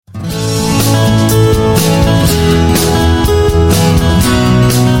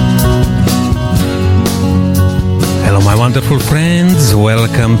wonderful friends,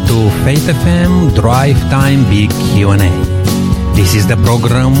 welcome to Faith FM Drive Time Big Q&A. This is the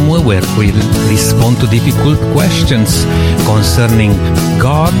program where we respond to difficult questions concerning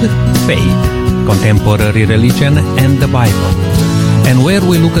God, faith, contemporary religion, and the Bible, and where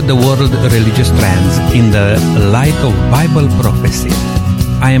we look at the world religious trends in the light of Bible prophecy.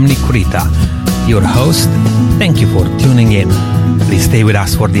 I am Nick Rita, your host. Thank you for tuning in. Please stay with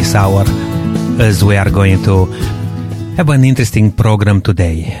us for this hour as we are going to have an interesting program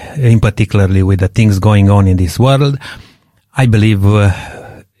today, in particularly with the things going on in this world. I believe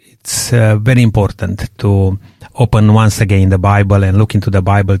it's very important to open once again the Bible and look into the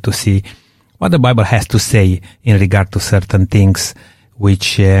Bible to see what the Bible has to say in regard to certain things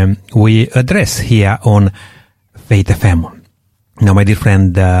which we address here on Faith FM. Now, my dear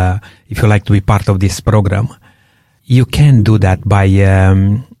friend, if you like to be part of this program, you can do that by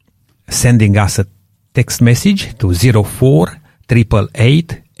sending us a text message to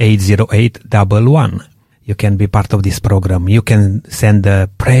 04-888-808-11. You can be part of this program. You can send a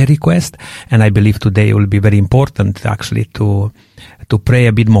prayer request, and I believe today will be very important actually to pray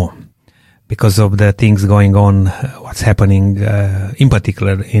a bit more because of the things going on, what's happening in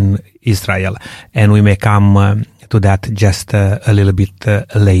particular in Israel, and we may come to that just a little bit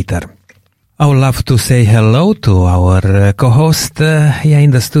later. I would love to say hello to our co-host here in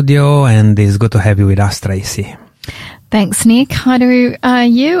the studio, and it's good to have you with us, Tracey. Thanks, Nick. Hi to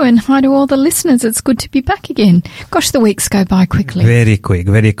you, and hi to all the listeners. It's good to be back again. Gosh, the weeks go by quickly. Very quick,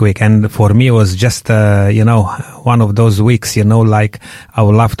 very quick. And for me, it was just, one of those weeks, like I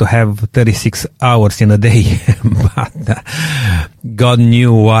would love to have 36 hours in a day. But God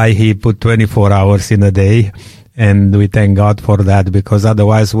knew why He put 24 hours in a day. And we thank God for that, because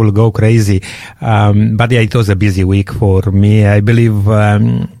otherwise we'll go crazy. But yeah, it was a busy week for me. I believe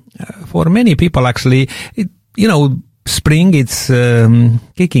for many people, actually, spring, it's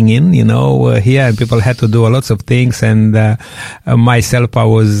kicking in, here, and people had to do lots of things, and myself, I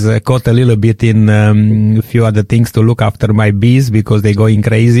was caught a little bit in a few other things to look after my bees, because they're going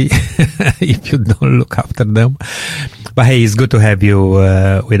crazy if you don't look after them. But hey, it's good to have you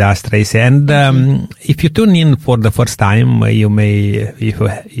with us, Tracey. And if you tune in for the first time, you may, if you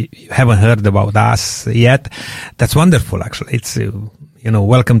haven't heard about us yet, that's wonderful, actually. It's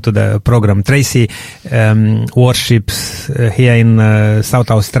welcome to the program. Tracey worships here in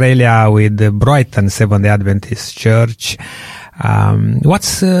South Australia with the Brighton Seventh-day Adventist Church.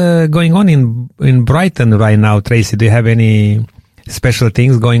 What's going on in Brighton right now, Tracey? Do you have any special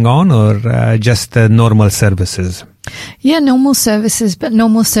things going on, or just normal services? Yeah, normal services, but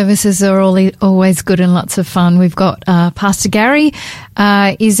normal services are always good and lots of fun. We've got Pastor Gary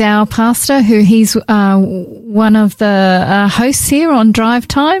is our pastor, he's one of the hosts here on Drive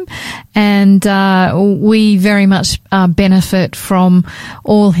Time, and we very much benefit from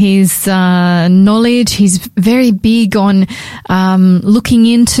all his knowledge. He's very big on looking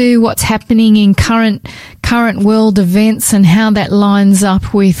into what's happening in current world events and how that lines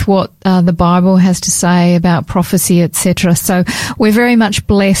up with what the Bible has to say about prophecy, etc. So we're very much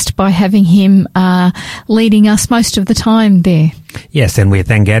blessed by having him leading us most of the time there. Yes, and we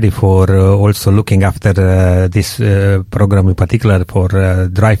thank Gary for also looking after this program in particular for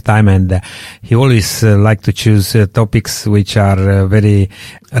Drive Time, and he always like to choose topics which are very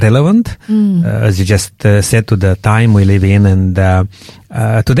relevant, as you just said, to the time we live in. And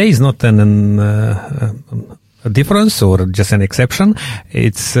today is not a difference or just an exception.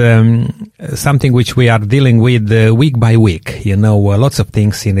 It's something which we are dealing with week by week. Lots of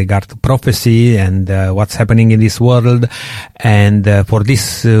things in regard to prophecy and what's happening in this world. And for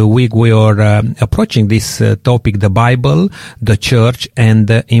this week, we are approaching this topic: the Bible, the church, and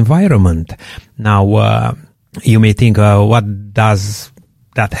the environment. Now, you may think, what does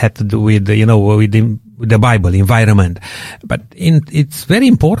that have to do with the Bible, environment? But it's very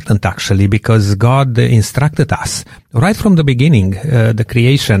important, actually, because God instructed us right from the beginning, the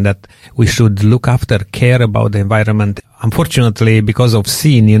creation, that we should look after, care about the environment. Unfortunately, because of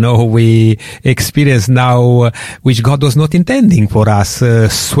sin, we experience now, which God was not intending for us,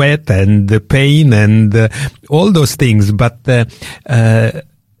 sweat and pain and all those things. But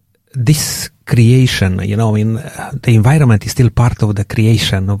this creation, the environment is still part of the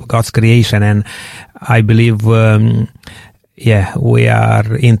creation, of God's creation. And I believe, we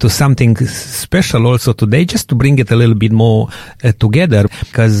are into something special also today, just to bring it a little bit more together,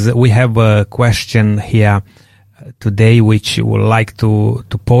 because we have a question here today which we would like to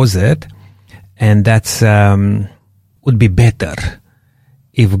pose it, and that's would be better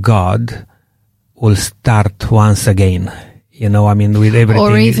if God will start once again You know, I mean, with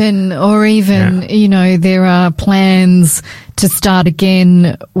everything. Or even, you know, there are plans to start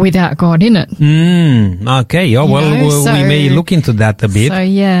again without God in it. Okay. Oh, well, we may look into that a bit. So,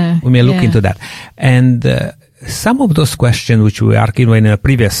 yeah. We may look into that. And some of those questions which we argued in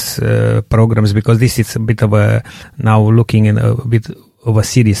previous programs, because this is a bit of a, now looking in a bit of a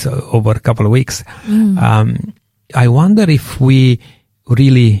series over a couple of weeks, I wonder if we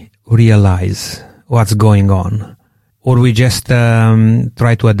really realize what's going on, or we just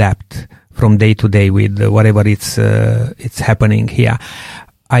try to adapt from day to day with whatever it's happening here.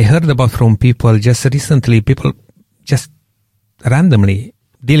 I heard about from people just recently, people just randomly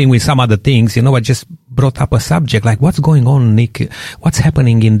dealing with some other things, you know, I just brought up a subject like, what's going on, Nick? What's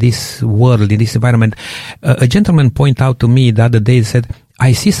happening in this world, in this environment? A gentleman pointed out to me the other day, said,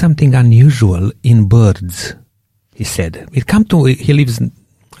 I see something unusual in birds, he said. He lives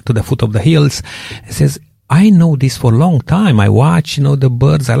to the foot of the hills. He says, I know this for a long time. I watch, you know, the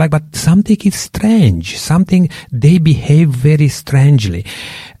birds I like, but something is strange. They behave very strangely.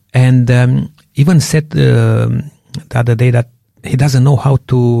 And even said the other day that he doesn't know how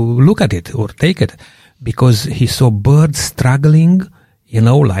to look at it or take it, because he saw birds struggling, you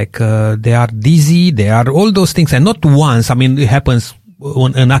know, like they are dizzy, they are all those things. And not once, I mean, it happens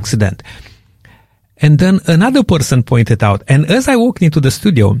on an accident. And then another person pointed out, and as I walked into the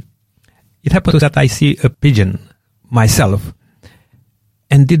studio, it happened that I see a pigeon myself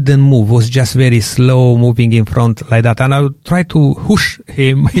and didn't move, was just very slow moving in front like that. And I would try to whoosh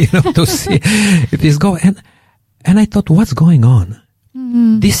him, you know, to see if he's going. And I thought, what's going on?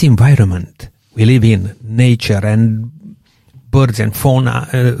 This environment we live in, nature and birds and fauna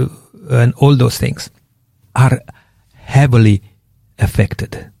and all those things are heavily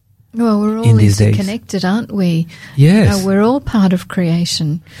affected. Well, we're all interconnected, aren't we? Yes. You know, we're all part of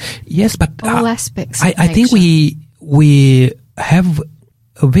creation. Yes, but all aspects of I think we have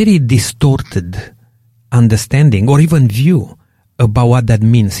a very distorted understanding or even view about what that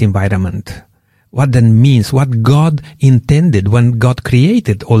means, environment. What that means, what God intended when God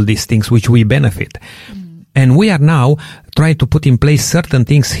created all these things which we benefit. And we are now trying to put in place certain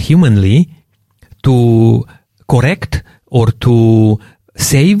things humanly to correct or to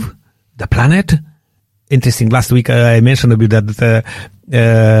save the planet. Interesting, last week I mentioned a bit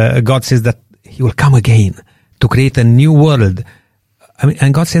that God says that He will come again to create a new world. I mean,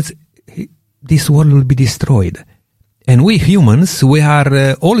 and God says this world will be destroyed. And we humans, we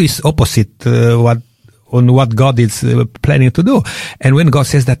are always opposite what God is planning to do. And when God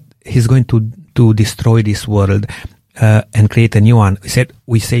says that He's going to destroy this world and create a new one,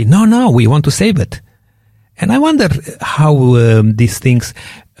 we say, no, we want to save it. And I wonder how these things,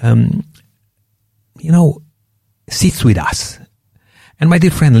 sits with us. And my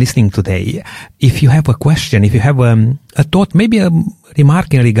dear friend listening today, if you have a question, if you have a thought, maybe a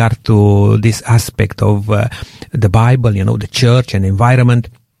remark in regard to this aspect of the Bible, you know, the church and environment,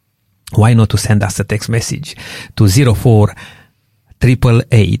 why not to send us a text message to 04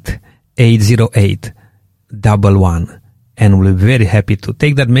 888 808 11, and we'll be very happy to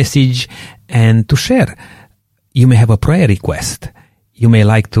take that message and to share. You may have a prayer request. You may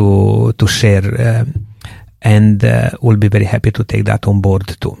like to share, and we'll be very happy to take that on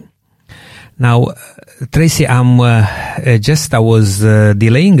board too. Now, Tracey, I was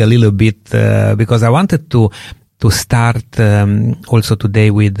delaying a little bit because I wanted to start also today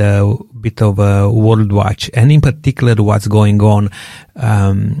with a bit of a world watch, and in particular what's going on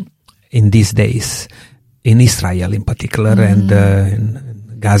in these days in Israel in particular and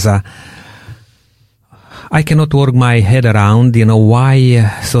in Gaza. I cannot work my head around,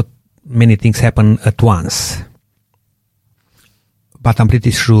 why so many things happen at once. But I'm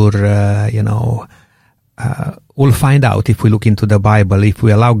pretty sure, we'll find out if we look into the Bible, if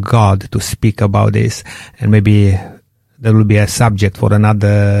we allow God to speak about this, and maybe there will be a subject for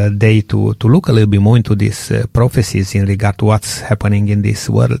another day to look a little bit more into these prophecies in regard to what's happening in this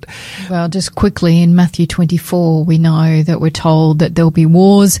world. Well, just quickly, in Matthew 24, we know that we're told that there'll be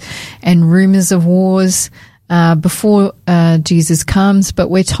wars and rumors of wars before Jesus comes, but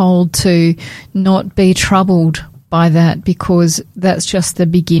we're told to not be troubled by that, because that's just the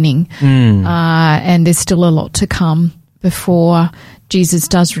beginning. And there's still a lot to come before Jesus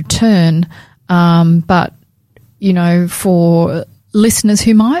does return. But, for listeners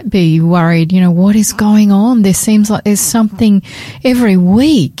who might be worried, what is going on? There seems like there's something every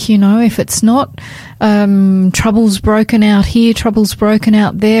week, if it's not trouble's broken out here, trouble's broken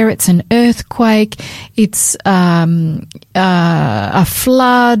out there, it's an earthquake, it's a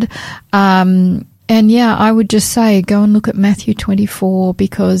flood, yeah, I would just say go and look at Matthew 24,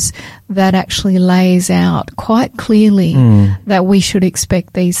 because that actually lays out quite clearly that we should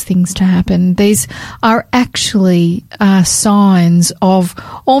expect these things to happen. These are actually signs of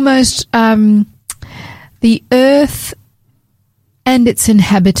almost the earth and its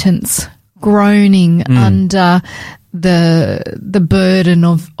inhabitants groaning under the burden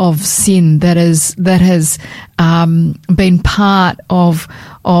of sin that has been part of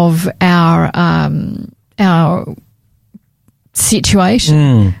our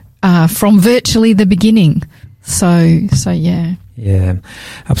situation from virtually the beginning. So yeah. Yeah,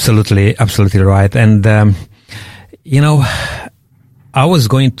 absolutely right. And I was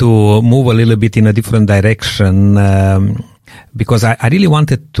going to move a little bit in a different direction. Because I really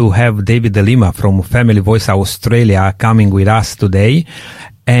wanted to have David De Lima from Family Voice Australia coming with us today.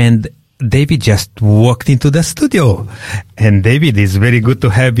 And David just walked into the studio. And David, it's very good to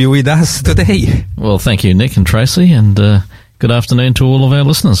have you with us today. Well, thank you, Nick and Tracey, and good afternoon to all of our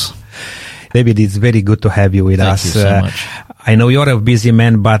listeners. David, it's very good to have you with us. Thank you so much. I know you're a busy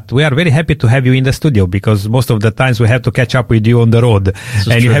man, but we are very happy to have you in the studio, because most of the times we have to catch up with you on the road,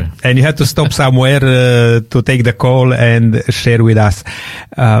 and you have to stop somewhere to take the call and share with us.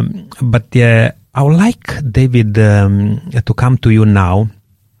 But I would like David to come to you now,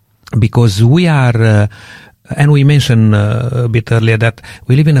 because we are, and we mentioned a bit earlier that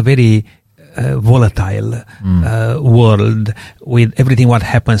we live in a very volatile world with everything what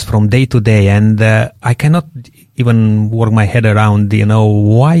happens from day to day, and I cannot even work my head around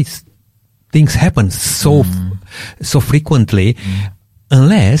why things happen so frequently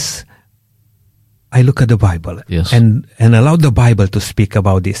unless I look at the Bible. Yes. and allow the Bible to speak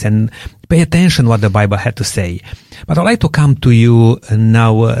about this and pay attention what the Bible had to say. But I'd like to come to you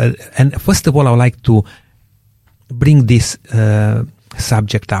now, and first of all I would like to bring this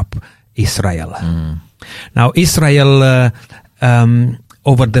subject up, Israel. Now, Israel,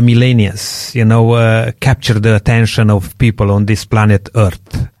 over the millennia, captured the attention of people on this planet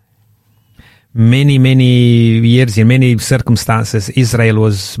Earth. Many years, in many circumstances, Israel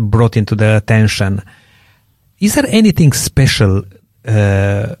was brought into the attention. Is there anything special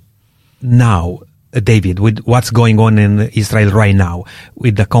now, David, with what's going on in Israel right now,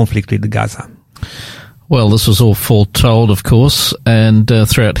 with the conflict with Gaza? Well, this was all foretold, of course, and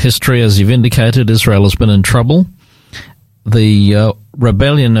throughout history, as you've indicated, Israel has been in trouble. The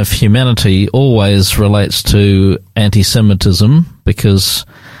rebellion of humanity always relates to anti-Semitism, because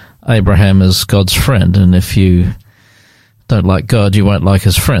Abraham is God's friend, and if you don't like God, you won't like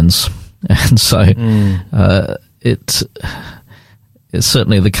his friends. And so it's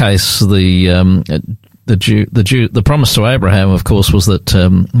certainly the case. The promise to Abraham, of course, was that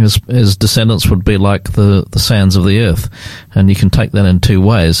his descendants would be like the sands of the earth. And you can take that in two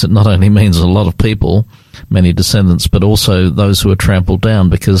ways. It not only means a lot of people, many descendants, but also those who are trampled down,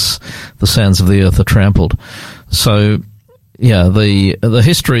 because the sands of the earth are trampled. So, yeah, the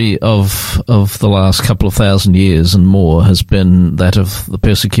history of the last couple of thousand years and more has been that of the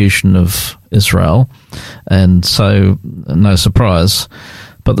persecution of Israel. And so, no surprise.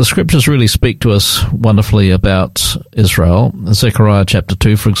 But the scriptures really speak to us wonderfully about Israel. Zechariah chapter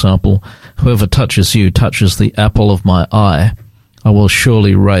 2, for example, whoever touches you touches the apple of my eye. I will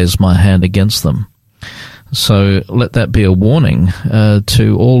surely raise my hand against them. So let that be a warning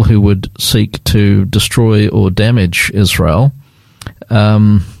to all who would seek to destroy or damage Israel.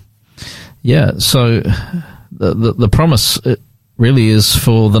 So the promise really is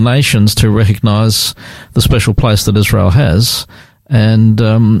for the nations to recognize the special place that Israel has. And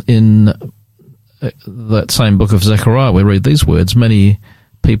in that same book of Zechariah, we read these words: many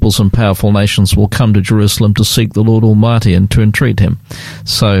peoples and powerful nations will come to Jerusalem to seek the Lord Almighty and to entreat him.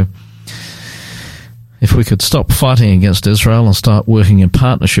 So if we could stop fighting against Israel and start working in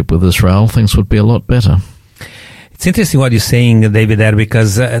partnership with Israel, things would be a lot better. It's interesting what you're saying, David, there,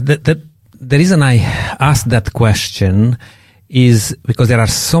 because the reason I asked that question is because there are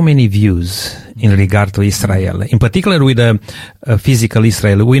so many views in regard to Israel, in particular with physical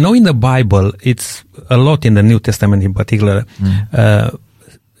Israel. We know in the Bible, it's a lot in the New Testament in particular,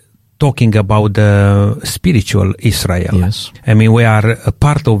 talking about the spiritual Israel. Yes. I mean, we are a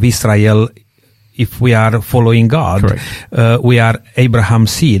part of Israel if we are following God. Correct. We are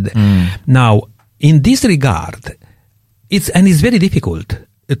Abraham's seed. Now, in this regard, it's very difficult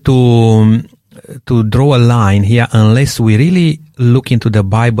to draw a line here unless we really look into the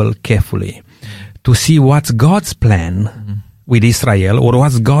Bible carefully to see what's God's plan with Israel, or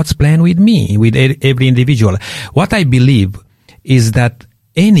what's God's plan with me, with every individual. What I believe is that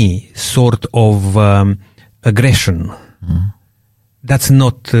any sort of aggression, that's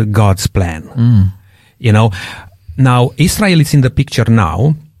not God's plan. You know, now Israel is in the picture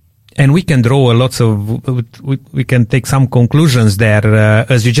now, and we can draw we can take some conclusions there,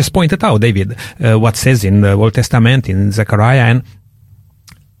 as you just pointed out, David, what says in the Old Testament, in Zechariah. And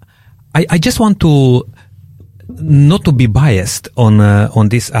I just want to not to be biased on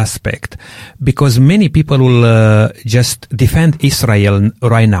this aspect, because many people will just defend Israel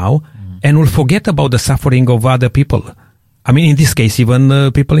right now and will forget about the suffering of other people. I mean, in this case,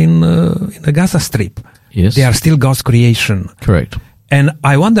 even people in the Gaza Strip. Yes. They are still God's creation. Correct. And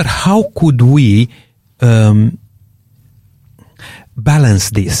I wonder, how could we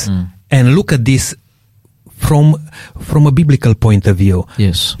balance this and look at this from a biblical point of view?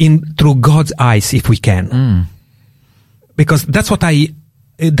 Yes. Through God's eyes, if we can. Because that's what I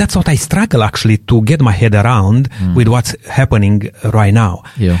struggle actually to get my head around with what's happening right now.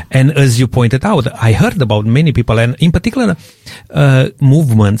 Yeah. And as you pointed out, I heard about many people, and in particular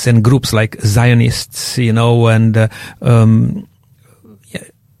movements and groups like Zionists, you know, and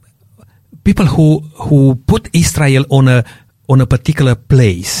people who put Israel on a particular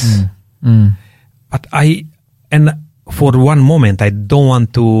place. But for one moment, I don't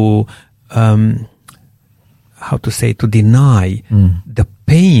want to to deny the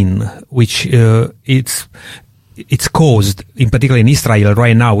pain which it's caused, in particular in Israel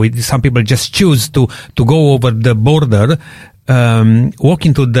right now. Some people just choose to go over the border, walk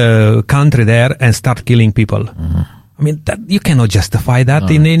into the country there and start killing people. I mean, you cannot justify that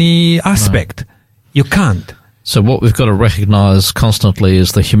in any aspect. No. You can't. So what we've got to recognize constantly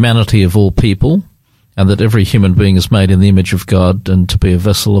is the humanity of all people, and that every human being is made in the image of God and to be a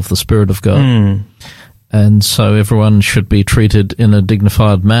vessel of the Spirit of God. And so everyone should be treated in a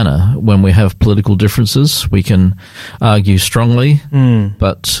dignified manner. When we have political differences, we can argue strongly,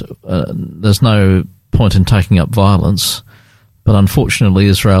 but there's no point in taking up violence. But unfortunately,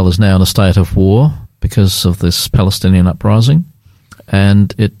 Israel is now in a state of war because of this Palestinian uprising,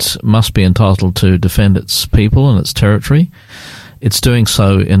 and it must be entitled to defend its people and its territory. It's doing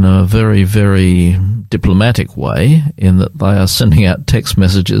so in a very, very diplomatic way, in that they are sending out text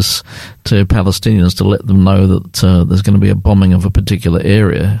messages to Palestinians to let them know that there's going to be a bombing of a particular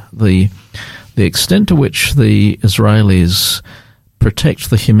area. The extent to which the Israelis protect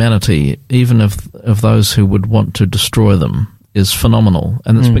the humanity, even of those who would want to destroy them, is phenomenal.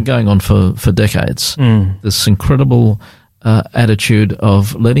 And it's been going on for decades. This incredible attitude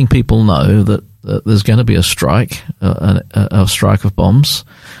of letting people know that there's going to be a strike, a strike of bombs,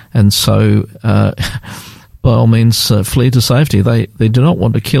 and so by all means flee to safety. They do not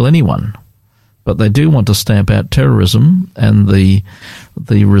want to kill anyone, but they do want to stamp out terrorism and the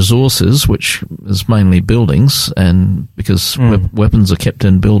resources, which is mainly buildings, and because weapons are kept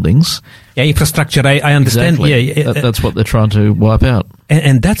in buildings. Yeah, infrastructure. I understand. Exactly. Yeah, that's what they're trying to wipe out.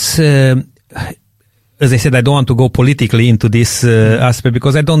 And that's. As I said, I don't want to go politically into this aspect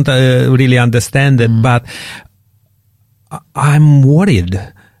because I don't really understand it, but I'm worried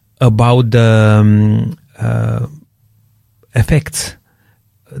about the effects,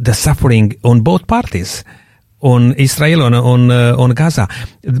 the suffering on both parties, on Israel, on Gaza,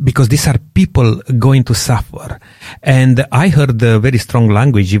 because these are people going to suffer. And I heard very strong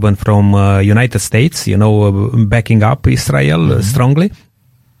language even from United States, backing up Israel strongly.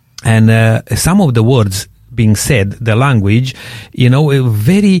 And some of the words being said, the language,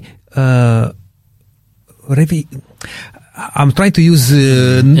 very, I'm trying to use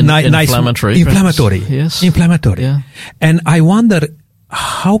inflammatory. Yes. Inflammatory. Yeah. And I wonder,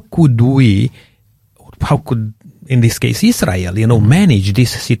 how could in this case Israel, manage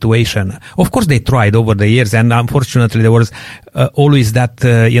this situation? Of course, they tried over the years, and unfortunately, there was always that,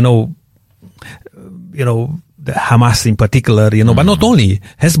 the Hamas in particular, but not only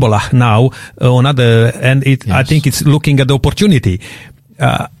Hezbollah now on other, and yes. I think it's looking at the opportunity.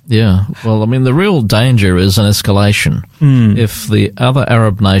 Yeah. Well, I mean, the real danger is an escalation. If the other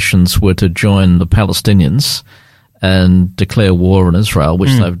Arab nations were to join the Palestinians and declare war on Israel,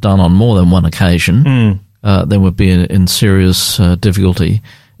 which they've done on more than one occasion, then we'd be in serious difficulty.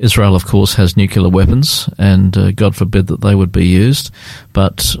 Israel, of course, has nuclear weapons, and God forbid that they would be used,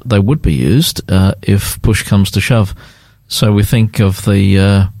 but they would be used if push comes to shove. So we think of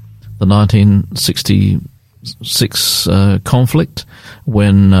the 1966 conflict,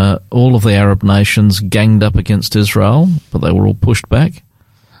 when all of the Arab nations ganged up against Israel, but they were all pushed back.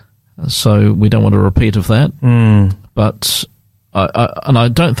 So we don't want a repeat of that. But I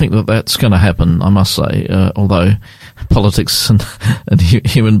don't think that that's going to happen, I must say, although politics and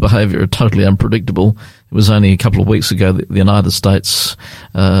human behaviour are totally unpredictable. It was only a couple of weeks ago that the United States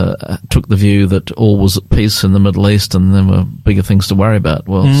took the view that all was at peace in the Middle East and there were bigger things to worry about.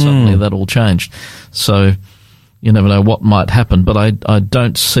 Well, suddenly that all changed. So you never know what might happen, but I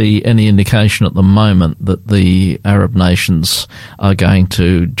don't see any indication at the moment that the Arab nations are going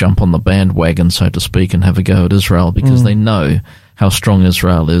to jump on the bandwagon, so to speak, and have a go at Israel, because they know how strong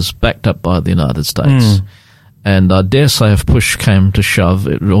Israel is, backed up by the United States. And I dare say if push came to shove,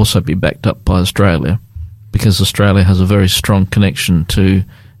 it would also be backed up by Australia, because Australia has a very strong connection to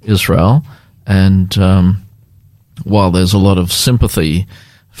Israel. And while there's a lot of sympathy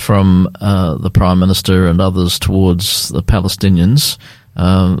from the Prime Minister and others towards the Palestinians,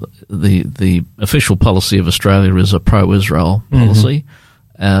 the official policy of Australia is a pro-Israel policy.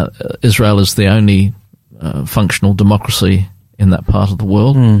 Israel is the only functional democracy in that part of the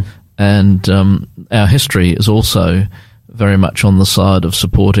world. And our history is also very much on the side of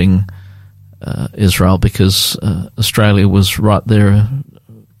supporting Israel, because Australia was right there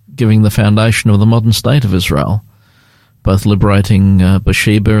giving the foundation of the modern state of Israel, both liberating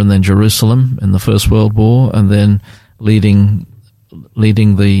Beersheba and then Jerusalem in the First World War, and then leading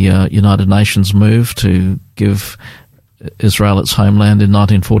the United Nations move to give Israel its homeland in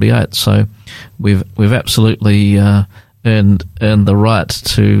 1948. So we've absolutely earned the right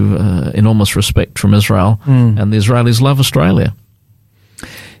to enormous respect from Israel, and the Israelis love Australia.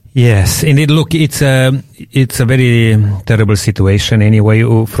 Yes, indeed. Look, it's a very terrible situation anyway.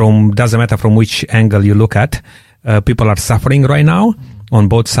 Doesn't matter from which angle you look at. People are suffering right now on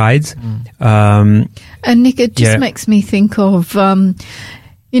both sides. And Nick, it just makes me think of,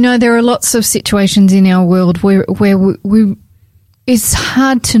 there are lots of situations in our world where we it's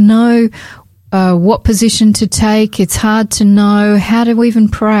hard to know what position to take. It's hard to know how to even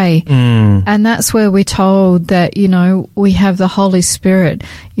pray. And that's where we're told that, we have the Holy Spirit,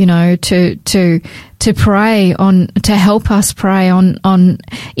 to pray on, to help us pray on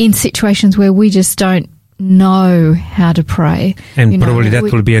in situations where we just don't know how to pray. And probably that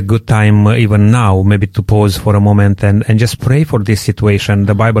will be a good time even now, maybe to pause for a moment and just pray for this situation.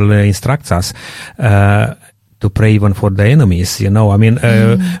 The Bible instructs us to pray even for the enemies,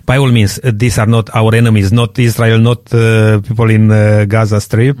 by all means, these are not our enemies, not Israel, not people in Gaza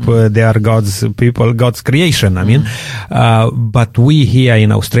Strip. They are God's people, God's creation, but we here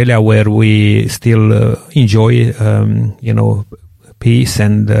in Australia, where we still enjoy, peace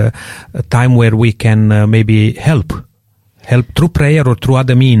and a time where we can maybe help through prayer or through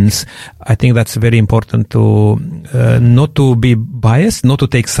other means. I think that's very important to not to be biased, not to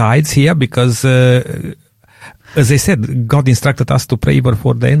take sides here, because as I said, God instructed us to pray even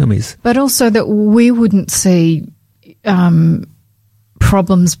for the enemies. But also that we wouldn't see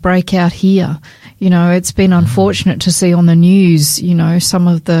problems break out here. It's been unfortunate to see on the news, some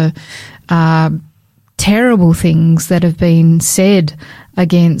of the terrible things that have been said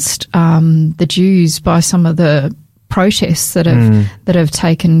against the Jews by some of the protests that have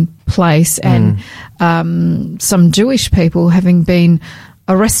taken place, and some Jewish people having been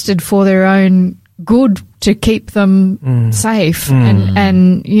arrested for their own good to keep them safe,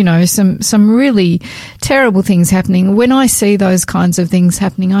 and some really terrible things happening. When I see those kinds of things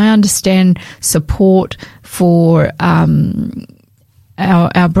happening, I understand support for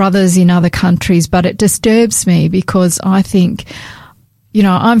our brothers in other countries, but it disturbs me because I think,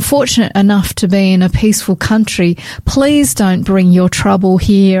 I'm fortunate enough to be in a peaceful country. Please don't bring your trouble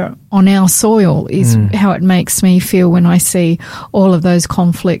here on our soil, is how it makes me feel when I see all of those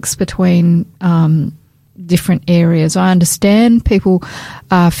conflicts between different areas. I understand people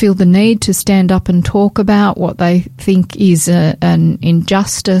feel the need to stand up and talk about what they think is an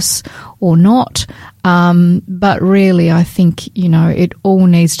injustice or not. But really, I think, it all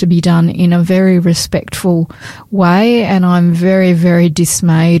needs to be done in a very respectful way. And I'm very, very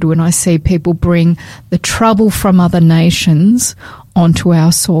dismayed when I see people bring the trouble from other nations onto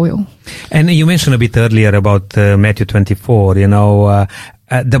our soil. And you mentioned a bit earlier about Matthew 24,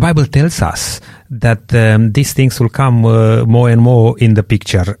 the Bible tells us that these things will come more and more in the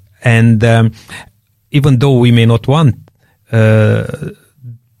picture. And even though we may not want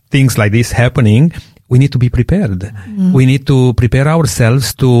things like this happening, we need to be prepared. We need to prepare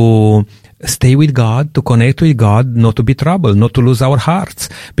ourselves to stay with God, to connect with God, not to be troubled, not to lose our hearts,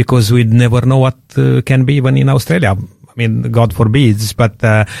 because we never know what can be even in Australia. God forbids, but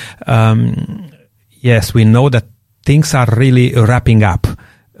yes, we know that things are really wrapping up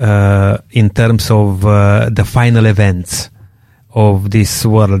in terms of the final events of this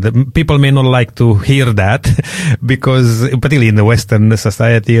world. People may not like to hear that because, particularly in the Western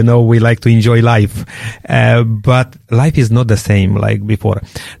society, you know, we like to enjoy life. But life is not the same like before.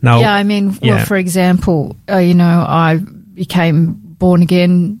 Now, yeah, I mean, well, for example, you know, I became born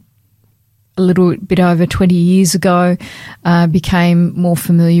again a little bit over 20 years ago, became more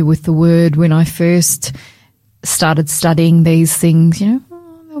familiar with the word when I first started studying these things. You know,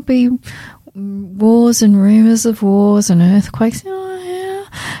 there'll be wars and rumours of wars and earthquakes,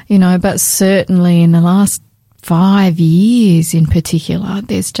 you know, but certainly in the last 5 years in particular,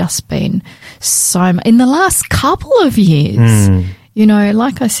 there's just been so much. In the last couple of years, you know,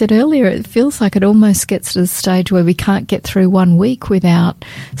 like I said earlier, it feels like it almost gets to the stage where we can't get through 1 week without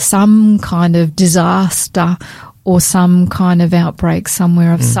some kind of disaster or some kind of outbreak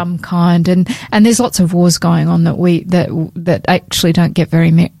somewhere of some kind, and there's lots of wars going on that actually don't get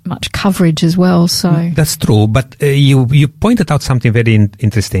very much coverage as well. So that's true, but you pointed out something very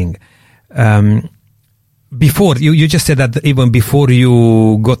interesting. Before you just said that even before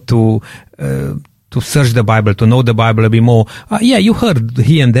you got to search the Bible, to know the Bible a bit more, you heard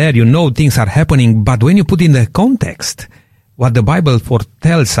here and there, you know, things are happening, but when you put in the context what the Bible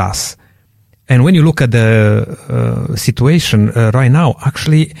foretells us, and when you look at the situation right now,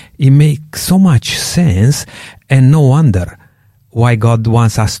 actually, it makes so much sense, and no wonder why God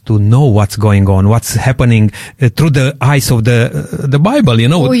wants us to know what's going on, what's happening through the eyes of the Bible. You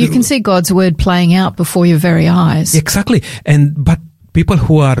know, well, you can see God's word playing out before your very eyes. Exactly, but people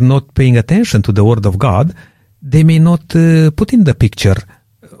who are not paying attention to the word of God, they may not put in the picture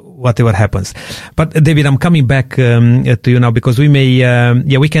whatever happens. But David, I'm coming back to you now, because we may,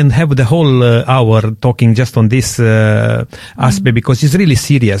 we can have the whole hour talking just on this aspect, because it's really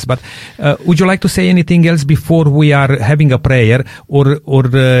serious. But would you like to say anything else before we are having a prayer, or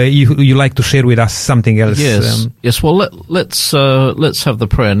you like to share with us something else? Yes. Well, let's have the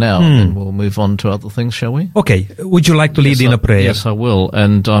prayer now, and we'll move on to other things, shall we? Okay. Would you like to lead in a prayer? Yes, I will.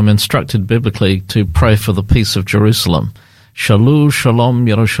 And I'm instructed biblically to pray for the peace of Jerusalem. Shalom, Shalom,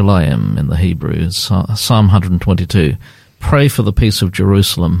 Yerushalayim in the Hebrew, Psalm 122. Pray for the peace of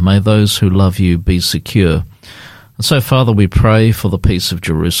Jerusalem. May those who love you be secure. And so, Father, we pray for the peace of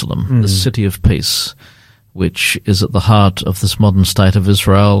Jerusalem, the city of peace, which is at the heart of this modern state of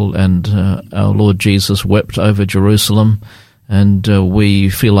Israel. And our Lord Jesus wept over Jerusalem, and we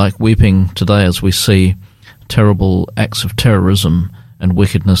feel like weeping today as we see terrible acts of terrorism and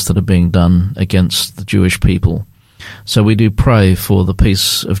wickedness that are being done against the Jewish people. So we do pray for the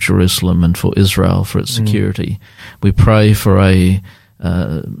peace of Jerusalem and for Israel, for its security. We pray for a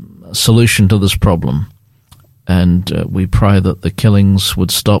solution to this problem. And we pray that the killings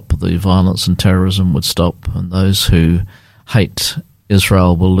would stop, the violence and terrorism would stop, and those who hate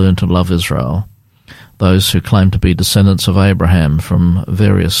Israel will learn to love Israel. Those who claim to be descendants of Abraham from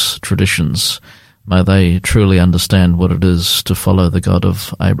various traditions, may they truly understand what it is to follow the God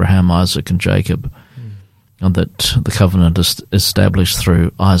of Abraham, Isaac, and Jacob. And that the covenant is established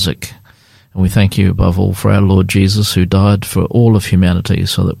through Isaac. And we thank you above all for our Lord Jesus, who died for all of humanity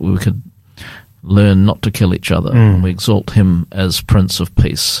so that we could learn not to kill each other. And we exalt him as Prince of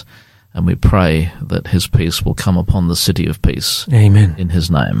Peace. And we pray that his peace will come upon the city of peace. Amen. In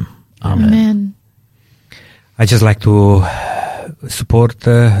his name. Amen. Amen. I just like to support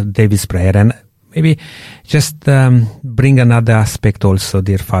David's prayer, and maybe just bring another aspect also,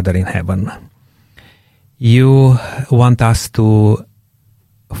 dear Father in heaven. You want us to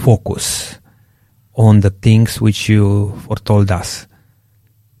focus on the things which you foretold us,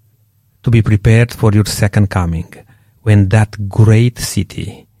 to be prepared for your second coming, when that great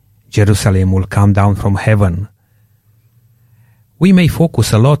city, Jerusalem, will come down from heaven. We may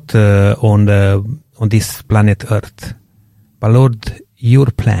focus a lot on this planet Earth, but Lord,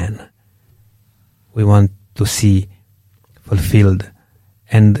 your plan, we want to see fulfilled,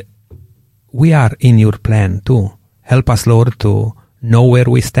 and we are in your plan too. Help us, Lord, to know where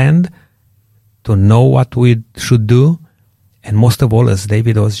we stand, to know what we should do, and most of all, as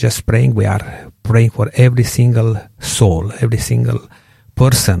David was just praying, we are praying for every single soul, every single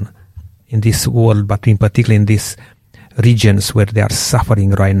person in this world, but in particular in these regions where they are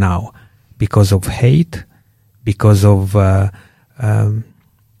suffering right now because of hate, because of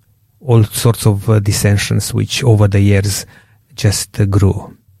all sorts of dissensions which over the years just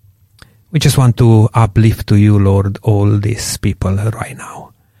grew. We just want to uplift to you, Lord, all these people right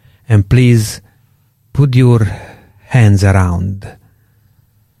now. And please put your hands around.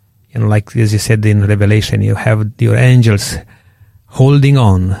 You know, like as you said in Revelation, you have your angels holding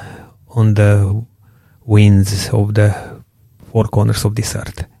on the winds of the four corners of this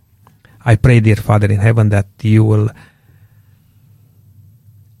earth. I pray, dear Father in heaven, that you will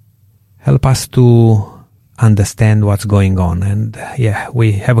help us to understand what's going on. And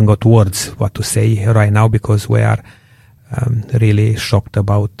we haven't got words what to say right now, because we are really shocked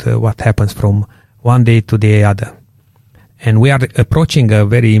about what happens from one day to the other. And we are approaching a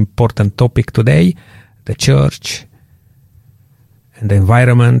very important topic today, the church and the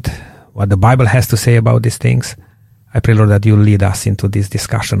environment, what the Bible has to say about these things. I pray, Lord, that you lead us into this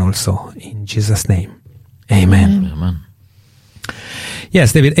discussion also. In Jesus' name. Amen. Amen.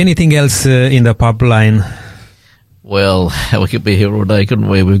 Yes, David, anything else in the pipeline? Well, we could be here all day, couldn't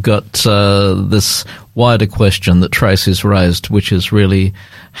we? We've got this wider question that Tracey's raised, which is really,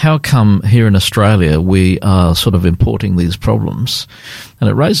 how come here in Australia we are sort of importing these problems? And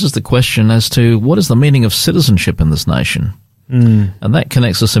it raises the question as to what is the meaning of citizenship in this nation? And that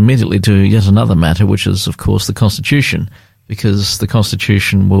connects us immediately to yet another matter, which is, of course, the Constitution, because the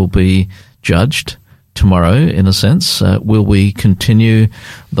Constitution will be judged tomorrow, in a sense. Will we continue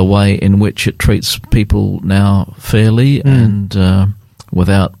the way in which it treats people now fairly and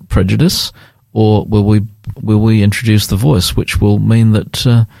without prejudice, or will we introduce the voice, which will mean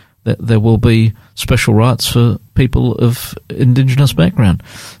that there will be special rights for people of Indigenous background?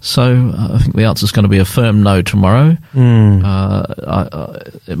 So I think the answer is going to be a firm no tomorrow.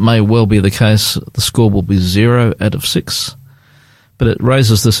 It may well be the case the score will be 0 out of 6. But it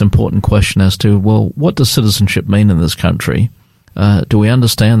raises this important question as to, well, what does citizenship mean in this country? Do we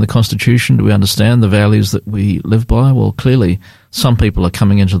understand the Constitution? Do we understand the values that we live by? Well, clearly, some people are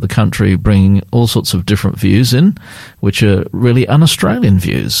coming into the country bringing all sorts of different views in, which are really un-Australian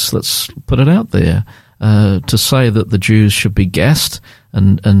views. Let's put it out there. To say that the Jews should be gassed,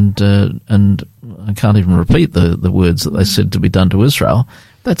 and I can't even repeat the words that they said to be done to Israel.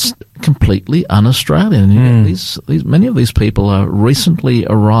 That's completely un-Australian. Many of these people are recently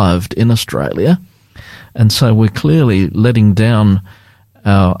arrived in Australia, and so we're clearly letting down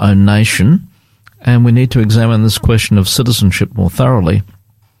our own nation, and we need to examine this question of citizenship more thoroughly.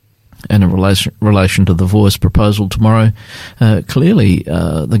 And in relation to the voice proposal tomorrow, clearly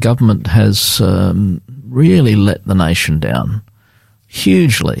the government has really let the nation down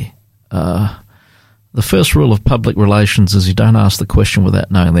hugely. The first rule of public relations is you don't ask the question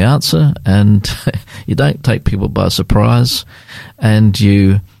without knowing the answer, and you don't take people by surprise, and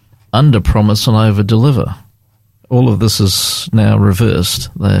you under-promise and over-deliver. All of this is now reversed.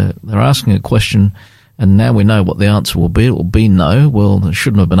 They're asking a question, and now we know what the answer will be. It will be no. Well, it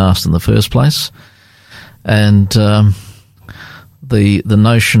shouldn't have been asked in the first place. And the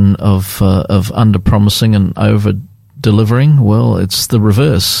notion of under-promising and over-delivering, well, it's the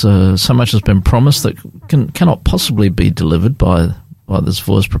reverse. So much has been promised that cannot possibly be delivered by this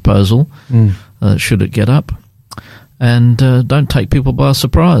voice proposal, should it get up. And don't take people by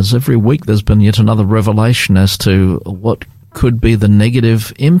surprise. Every week there's been yet another revelation as to what could be the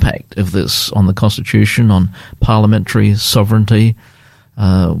negative impact of this on the Constitution, on parliamentary sovereignty.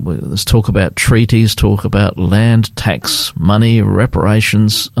 There's talk about treaties, talk about land, tax, money,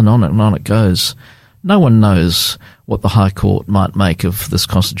 reparations, and on it goes. No one knows what the High Court might make of this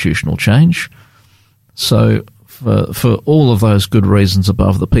constitutional change. So for all of those good reasons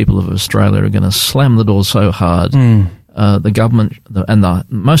above, the people of Australia are going to slam the door so hard. The government and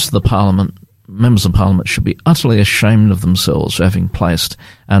most of the Parliament, members of Parliament, should be utterly ashamed of themselves for having placed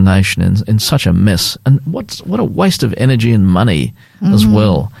our nation in such a mess. And what a waste of energy and money as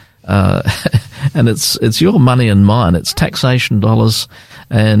well. And it's your money and mine. It's taxation dollars,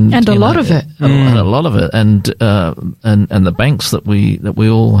 and a lot of it, and a lot of it, and the banks that we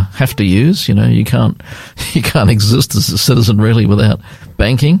all have to use. You know, you can't exist as a citizen really without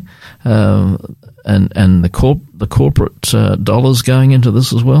banking, and the corporate dollars going into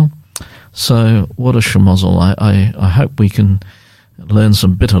this as well. So what a schmozzle! I hope we can learn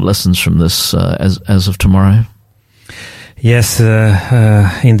some bitter lessons from this as of tomorrow. Yes,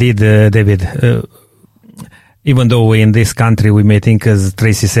 indeed, David. Even though in this country we may think, as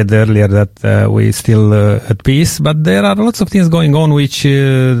Tracey said earlier, that we're still at peace, but there are lots of things going on which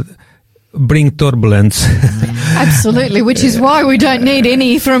bring turbulence. Absolutely, which is why we don't need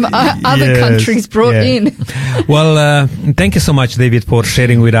any from other countries brought in. Well, thank you so much, David, for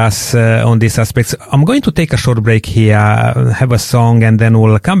sharing with us on these aspects. I'm going to take a short break here, have a song, and then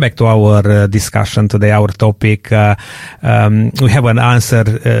we'll come back to our discussion today, our topic. We have an answer,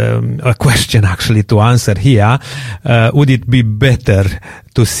 a question actually to answer here. Would it be better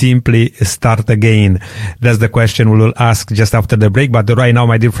to simply start again? That's the question we will ask just after the break. But right now,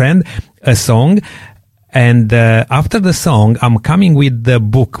 my dear friend, a song. And after the song, I'm coming with the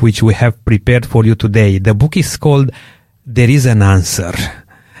book which we have prepared for you today. The book is called There is an Answer.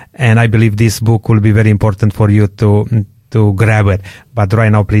 And I believe this book will be very important for you to to grab it. But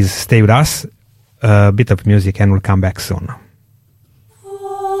right now, please stay with us. A bit of music and we'll come back soon.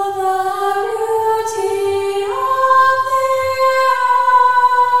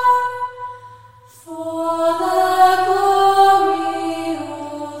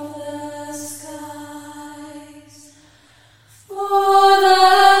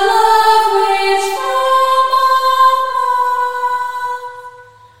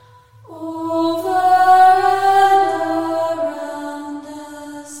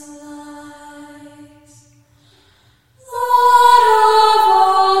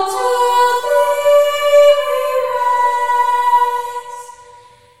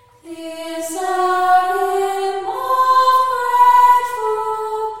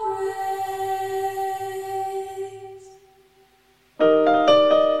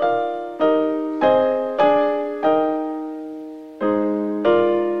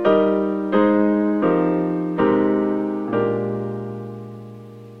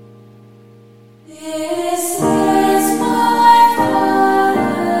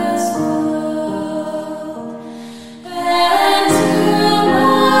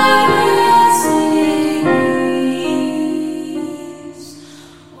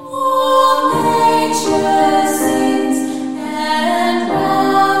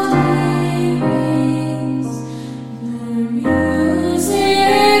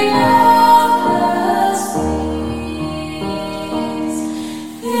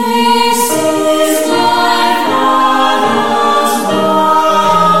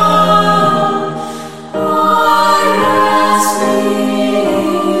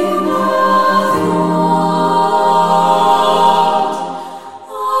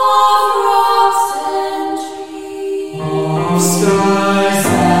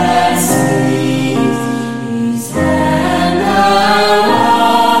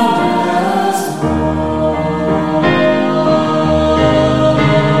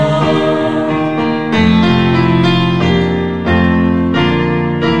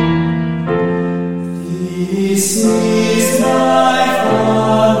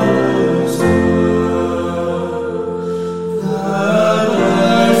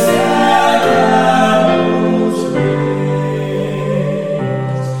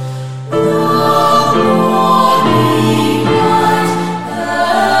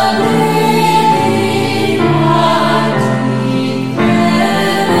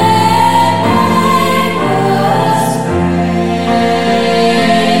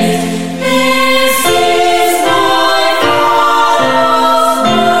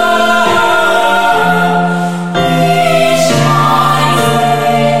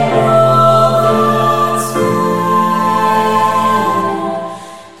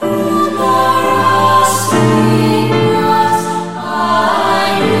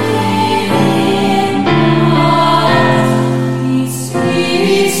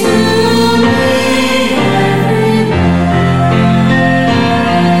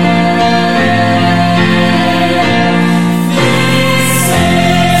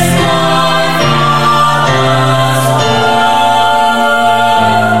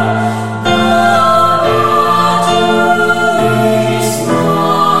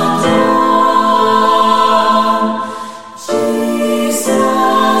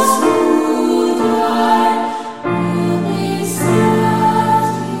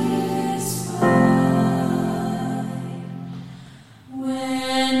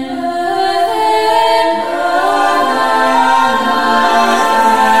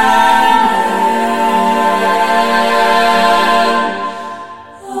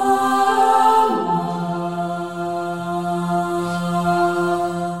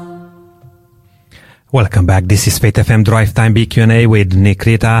 Welcome back. This is Faith FM Drive Time BQ&A with Nick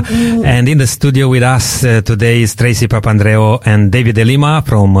Rita. And in the studio with us today is Tracey Papandreou and David De Lima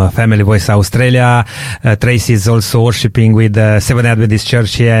from Family Voice Australia. Tracey is also worshipping with Seventh Adventist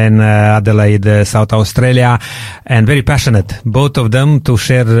Church here in Adelaide, South Australia, and very passionate, both of them, to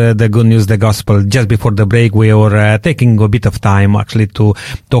share the good news, the gospel. Just before the break, we were taking a bit of time actually to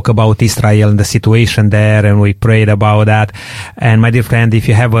talk about Israel and the situation there, and we prayed about that. And my dear friend, if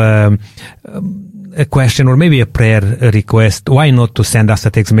you have a question or maybe a prayer request, why not to send us a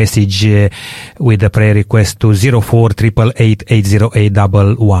text message with a prayer request to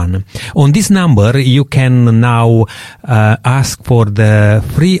 0488880811. On this number, you can now ask for the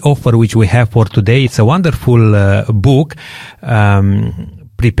free offer which we have for today. It's a wonderful book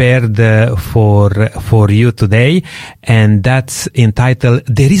prepared for you today, and that's entitled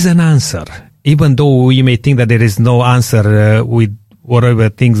There is an Answer. Even though you may think that there is no answer with whatever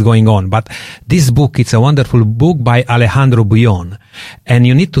things going on. But this book, it's a wonderful book by Alejandro Bullon. And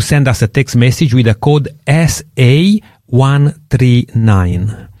you need to send us a text message with the code SA10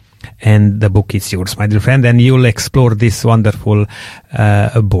 139. And the book is yours, my dear friend, and you'll explore this wonderful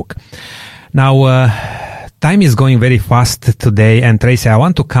book. Now, time is going very fast today, and Tracey, I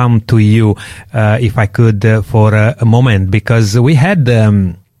want to come to you, if I could, for a moment, because we had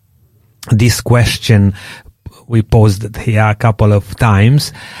this question we posed here a couple of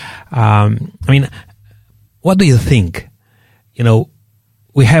times. What do you think?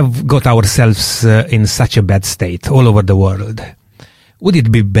 We have got ourselves in such a bad state all over the world. Would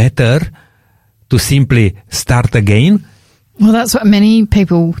it be better to simply start again? Well, that's what many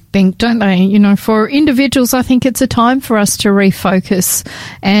people think, don't they? For individuals, I think it's a time for us to refocus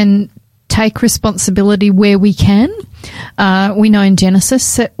and take responsibility where we can. We know in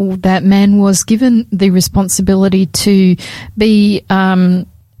Genesis that man was given the responsibility to be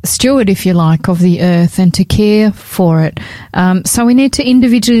steward, if you like, of the earth and to care for it. So we need to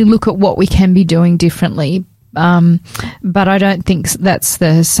individually look at what we can be doing differently. But I don't think that's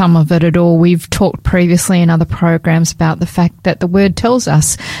the sum of it at all. We've talked previously in other programs about the fact that the word tells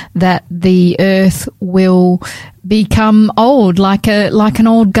us that the earth will become old, like an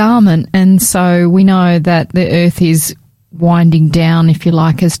old garment. And so we know that the earth is winding down, if you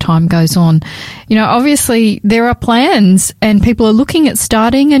like, as time goes on. Obviously there are plans and people are looking at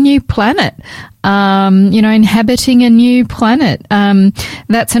starting a new planet, inhabiting a new planet.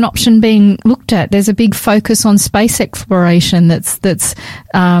 That's an option being looked at. There's a big focus on space exploration that's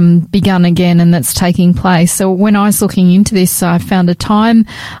begun again and that's taking place. So when I was looking into this, I found a Time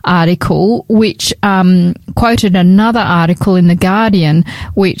article which quoted another article in The Guardian,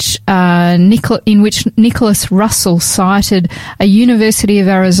 in which Nicholas Russell cited a University of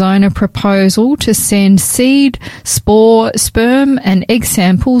Arizona proposal to send seed, spore, sperm and egg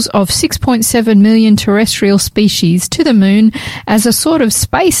samples of 6.7 million terrestrial species to the moon as a sort of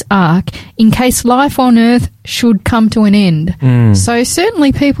space ark in case life on Earth should come to an end. So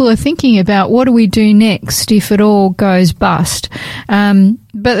certainly people are thinking about what do we do next if it all goes bust.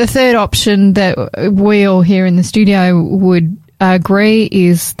 But the third option that we all here in the studio would agree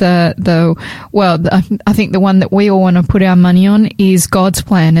is I think the one that we all want to put our money on is God's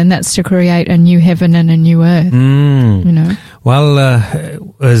plan, and that's to create a new heaven and a new earth. Well,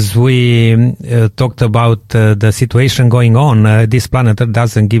 as we talked about the situation going on, this planet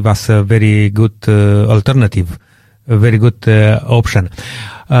doesn't give us a very good alternative, a very good option.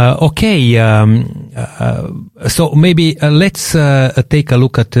 So maybe let's take a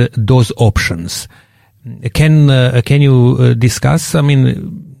look at those options. Can you discuss, a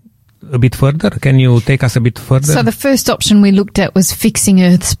bit further? Can you take us a bit further? So the first option we looked at was fixing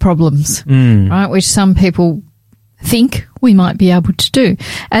Earth's problems, right? Which some people think we might be able to do.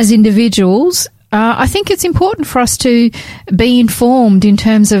 As individuals, I think it's important for us to be informed in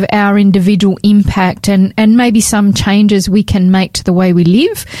terms of our individual impact and maybe some changes we can make to the way we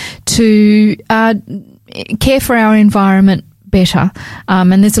live to care for our environment better.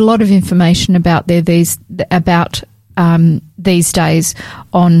 And there's a lot of information about these days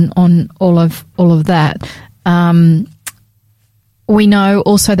on all of that. We know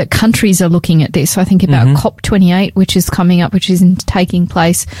also that countries are looking at this. I think about COP28, which is coming up, which is taking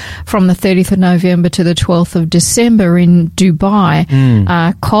place from the 30th of November to the 12th of December in Dubai.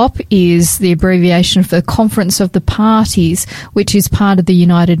 COP is the abbreviation for the Conference of the Parties, which is part of the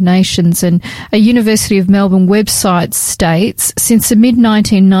United Nations. And a University of Melbourne website states, since the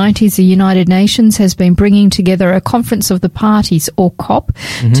mid-1990s, the United Nations has been bringing together a Conference of the Parties, or COP,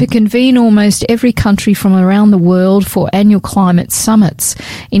 to convene almost every country from around the world for annual climate summits.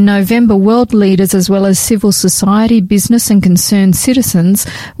 In November, world leaders as well as civil society, business and concerned citizens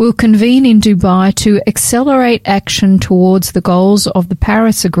will convene in Dubai to accelerate action towards the goals of the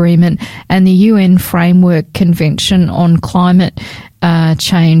Paris Agreement and the UN Framework Convention on Climate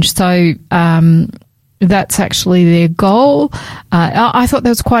Change. So that's actually their goal. I thought that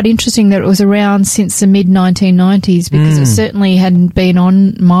was quite interesting that it was around since the mid-1990s, because it certainly hadn't been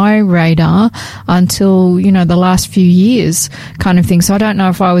on my radar until, the last few years kind of thing. So I don't know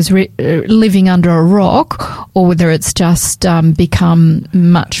if I was living under a rock or whether it's just become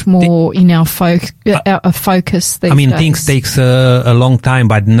much more in our focus these days. Things takes a long time,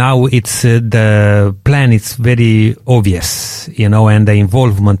 but now it's the plan is very obvious, and the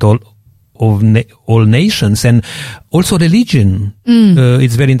involvement of all nations and also religion.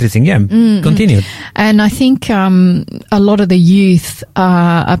 It's very interesting. Continue. And I think a lot of the youth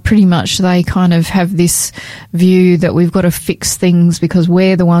are pretty much, they kind of have this view that we've got to fix things because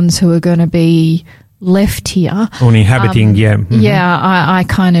we're the ones who are going to be left here. On inhabiting, I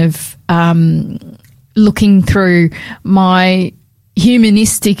kind of looking through my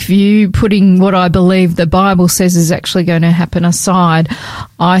humanistic view, putting what I believe the Bible says is actually going to happen aside,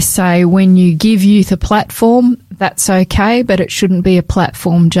 I say when you give youth a platform, that's okay, but it shouldn't be a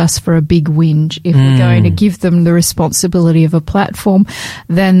platform just for a big whinge. If we're going to give them the responsibility of a platform,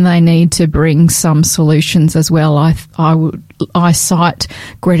 then they need to bring some solutions as well. I cite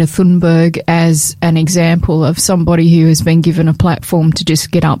Greta Thunberg as an example of somebody who has been given a platform to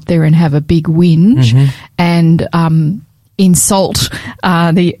just get up there and have a big whinge and insult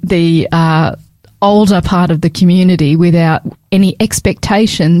the older part of the community without any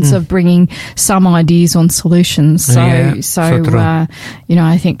expectations of bringing some ideas on solutions. So I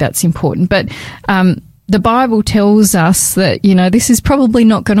think that's important. But the Bible tells us that, this is probably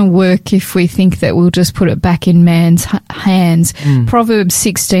not going to work if we think that we'll just put it back in man's hands. Proverbs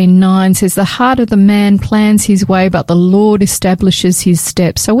 16:9 says, the heart of the man plans his way, but the Lord establishes his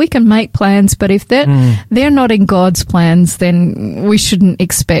steps. So we can make plans, but if they're not in God's plans, then we shouldn't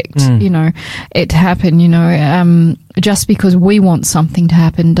expect, it to happen, just because we want something to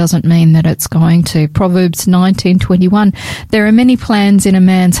happen doesn't mean that it's going to. Proverbs 19:21, there are many plans in a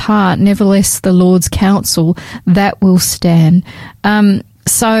man's heart, nevertheless the Lord's counsel, that will stand.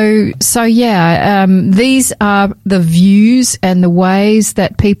 These are the views and the ways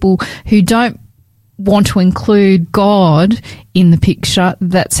that people who don't want to include God in the picture,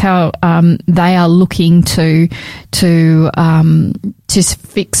 that's how they are looking to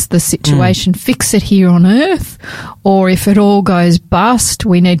fix the situation, fix it here on earth, or if it all goes bust,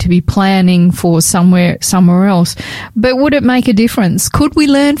 we need to be planning for somewhere else. But would it make a difference? Could we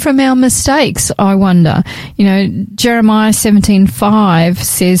learn from our mistakes? I wonder. Jeremiah 17:5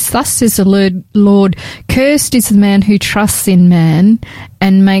 says, thus says the Lord, cursed is the man who trusts in man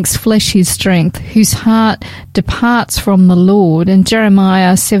and makes flesh his strength, whose heart departs from the Lord. And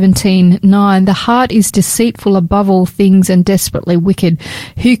Jeremiah 17:9, the heart is deceitful above all things and desperately wicked.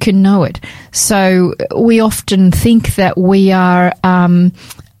 Who can know it? So we often think that we are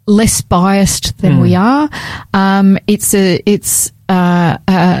less biased than we are. It's a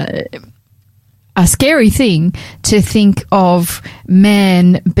scary thing to think of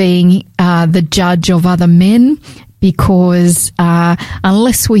man being the judge of other men, because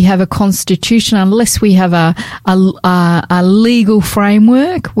unless we have a constitution, unless we have a legal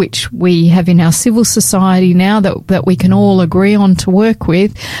framework, which we have in our civil society now that we can all agree on to work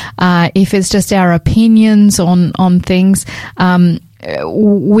with, if it's just our opinions on things,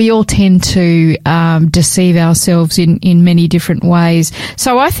 we all tend to deceive ourselves in many different ways.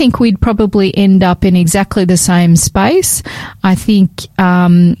 So I think we'd probably end up in exactly the same space. I think,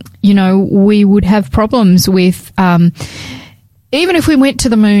 we would have problems with, even if we went to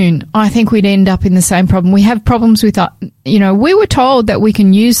the moon, I think we'd end up in the same problem. We have problems with, we were told that we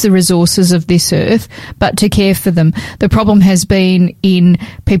can use the resources of this earth, but to care for them. The problem has been in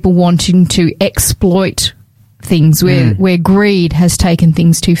people wanting to exploit things where greed has taken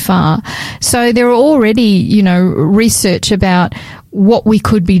things too far. So there are already, research about what we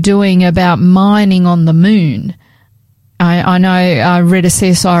could be doing about mining on the moon. I know I read a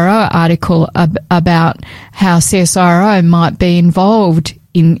CSIRO article about how CSIRO might be involved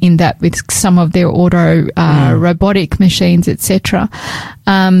in that with some of their robotic machines, etc.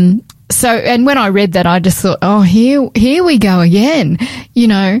 So, and when I read that, I just thought, oh, here we go again.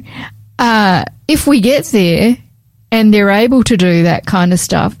 If we get there and they're able to do that kind of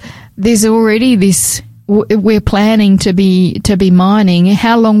stuff, there's already this, we're planning to be mining.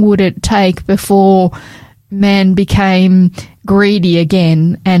 How long would it take before man became greedy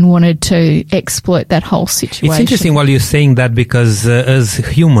again and wanted to exploit that whole situation? It's interesting while you're saying that, because as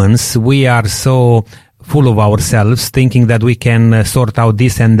humans, we are so full of ourselves, thinking that we can sort out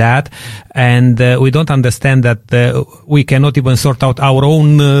this and that, and we don't understand that we cannot even sort out our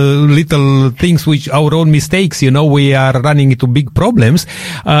own little things, our own mistakes. We are running into big problems.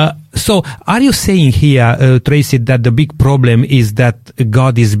 So are you saying here, Tracey, that the big problem is that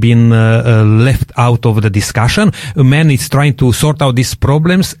God is being left out of the discussion? Man is trying to sort out these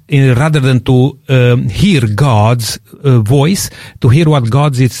problems rather than to hear God's voice, to hear what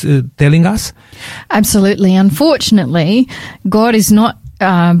God is telling us? Absolutely. Unfortunately, God is not,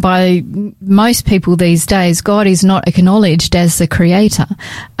 by most people these days, God is not acknowledged as the creator.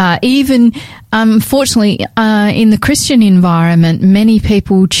 Even, unfortunately, in the Christian environment, many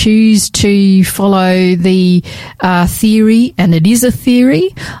people choose to follow the theory, and it is a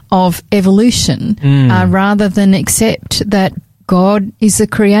theory, of evolution, rather than accept that God is the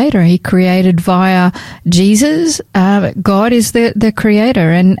creator. He created via Jesus. God is the creator,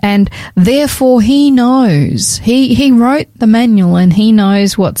 and therefore he knows. He wrote the manual, and he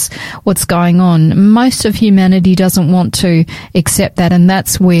knows what's going on. Most of humanity doesn't want to accept that, and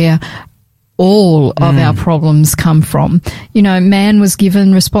that's where all of our problems come from. You know, man was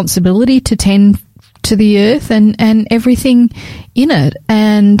given responsibility to tend to the earth and everything in it.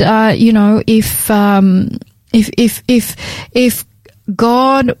 And, you know, if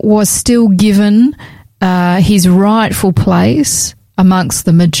God was still given, his rightful place amongst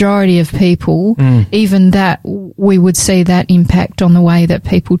the majority of people, even that, we would see that impact on the way that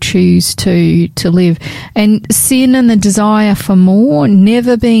people choose to live. And sin and the desire for more,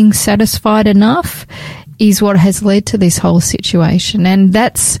 never being satisfied enough, is what has led to this whole situation. And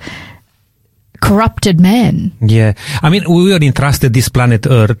that's corrupted man. Yeah. I mean, we were entrusted this planet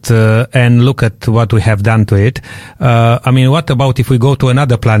Earth, and look at what we have done to it. I mean, what about if we go to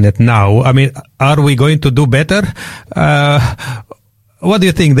another planet now? I mean, are we going to do better? What do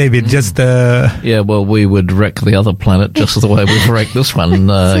you think, David? Just yeah, well, we would wreck the other planet just the way we've wrecked this one,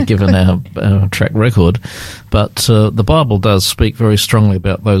 given our track record. But the Bible does speak very strongly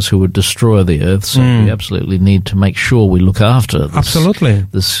about those who would destroy the earth, so we absolutely need to make sure we look after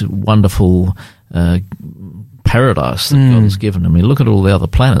this wonderful paradise that God has given. I mean, look at all the other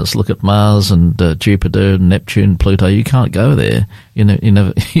planets. Look at Mars and Jupiter, Neptune, Pluto. You can't go there.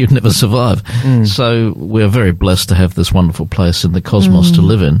 You'd never survive. So we're very blessed to have this wonderful place in the cosmos to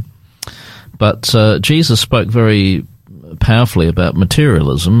live in. But Jesus spoke very powerfully about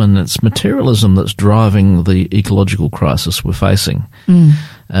materialism, and it's materialism that's driving the ecological crisis we're facing.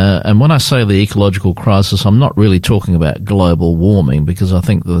 And when I say the ecological crisis, I'm not really talking about global warming, because I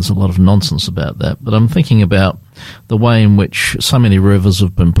think there's a lot of nonsense about that. But I'm thinking about the way in which so many rivers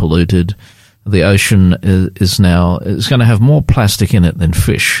have been polluted. The ocean is going to have more plastic in it than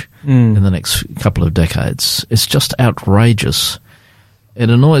fish in the next couple of decades. It's just outrageous. It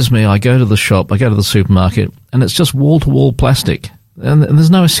annoys me. I go to the shop, I go to the supermarket, and it's just wall-to-wall plastic, and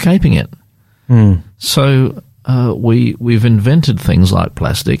there's no escaping it. So we've invented things like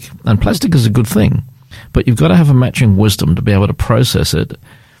plastic, and plastic is a good thing, but you've got to have a matching wisdom to be able to process it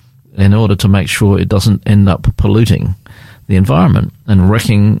in order to make sure it doesn't end up polluting the environment and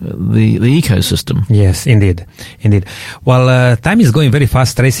wrecking the ecosystem. Yes, indeed. Well, time is going very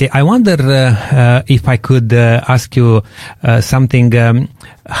fast, Tracey. I wonder if I could ask you something.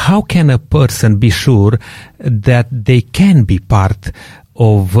 How can a person be sure that they can be part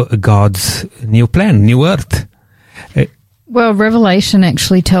of God's new plan, new earth? Well, Revelation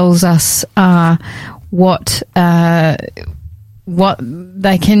actually tells us how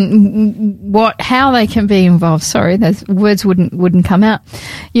they can be involved. Sorry, those words wouldn't come out.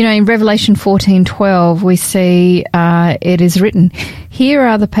 You know, in Revelation 14:12, we see it is written, "Here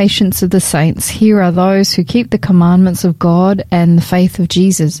are the patience of the saints. Here are those who keep the commandments of God and the faith of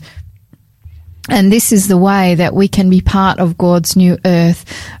Jesus." And this is the way that we can be part of God's new earth.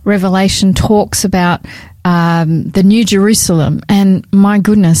 Revelation talks about the New Jerusalem, and my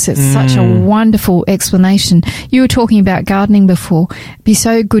goodness, it's such a wonderful explanation. You were talking about gardening before. It'd be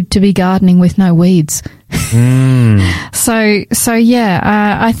so good to be gardening with no weeds. So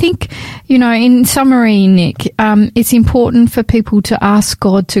yeah, I think, you know, in summary, Nick, it's important for people to ask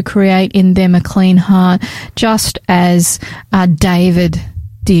God to create in them a clean heart, just as David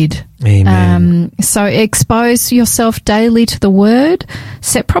did. Amen. So expose yourself daily to the Word.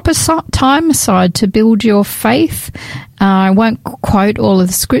 Set proper time aside to build your faith. I won't quote all of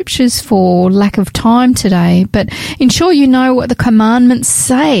the scriptures for lack of time today, but ensure you know what the commandments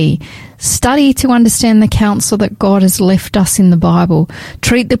say. Study to understand the counsel that God has left us in the Bible.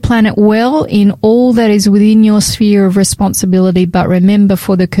 Treat the planet well in all that is within your sphere of responsibility, but remember,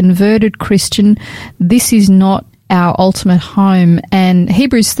 for the converted Christian, this is not our ultimate home. And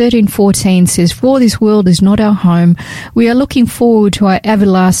Hebrews 13:14 says, "For this world is not our home. We are looking forward to our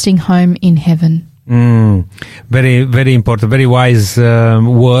everlasting home in heaven." Very, very important, very wise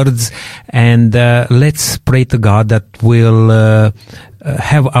words. And let's pray to God that we'll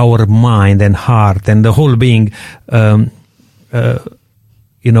have our mind and heart and the whole being,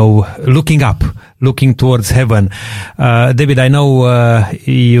 looking up, looking towards heaven. David, I know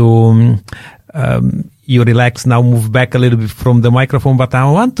you relax now, move back a little bit from the microphone, but I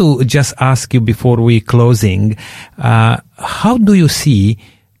want to just ask you before we closing, how do you see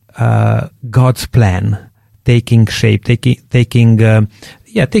God's plan taking shape,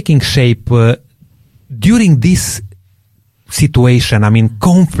 during this situation? I mean,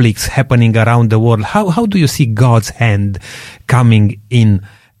 conflicts happening around the world. How do you see God's hand coming in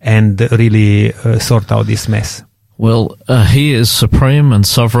and really sort out this mess? Well, he is supreme and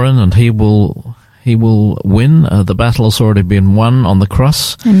sovereign, and he will win. The battle has already been won on the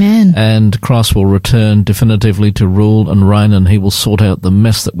cross. Amen. And Christ will return definitively to rule and reign, and he will sort out the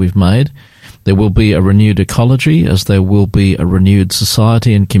mess that we've made. There will be a renewed ecology, as there will be a renewed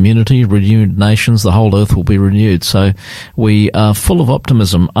society and community, renewed nations. The whole earth will be renewed. So we are full of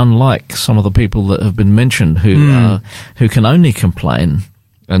optimism, unlike some of the people that have been mentioned who can only complain.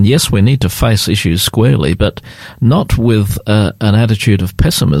 And yes, we need to face issues squarely, but not with an attitude of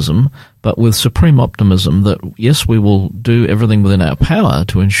pessimism, but with supreme optimism that, yes, we will do everything within our power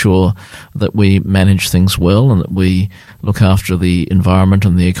to ensure that we manage things well and that we look after the environment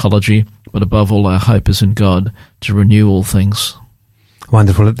and the ecology. But above all, our hope is in God to renew all things.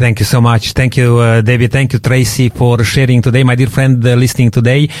 Wonderful. Thank you so much. Thank you, David. Thank you, Tracey, for sharing today. My dear friend listening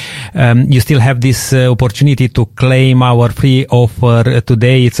today, you still have this opportunity to claim our free offer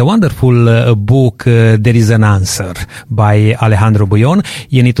today. It's a wonderful book, There is an Answer, by Alejandro Buyon.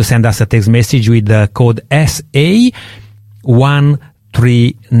 You need to send us a text message with the code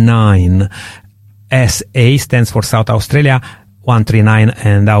SA139. SA stands for South Australia. 139,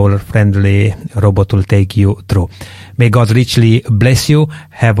 and our friendly robot will take you through. May God richly bless you.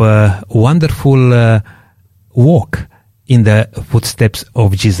 Have a wonderful walk in the footsteps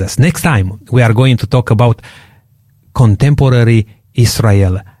of Jesus. Next time, we are going to talk about contemporary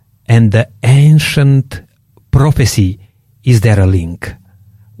Israel and the ancient prophecy. Is there a link?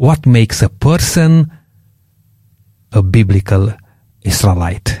 What makes a person a biblical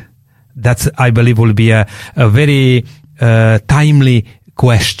Israelite? That's, I believe, will be a very timely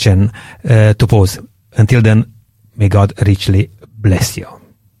question to pose. Until then, may God richly bless you.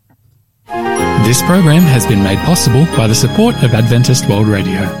 This program has been made possible by the support of Adventist World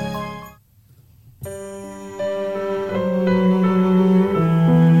Radio.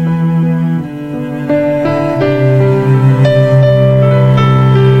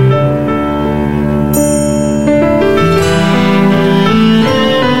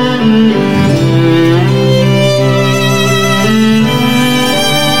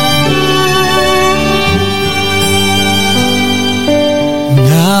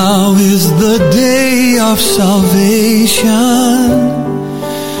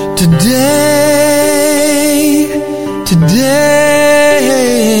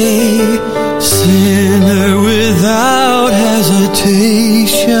 Without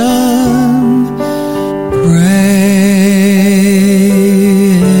hesitation.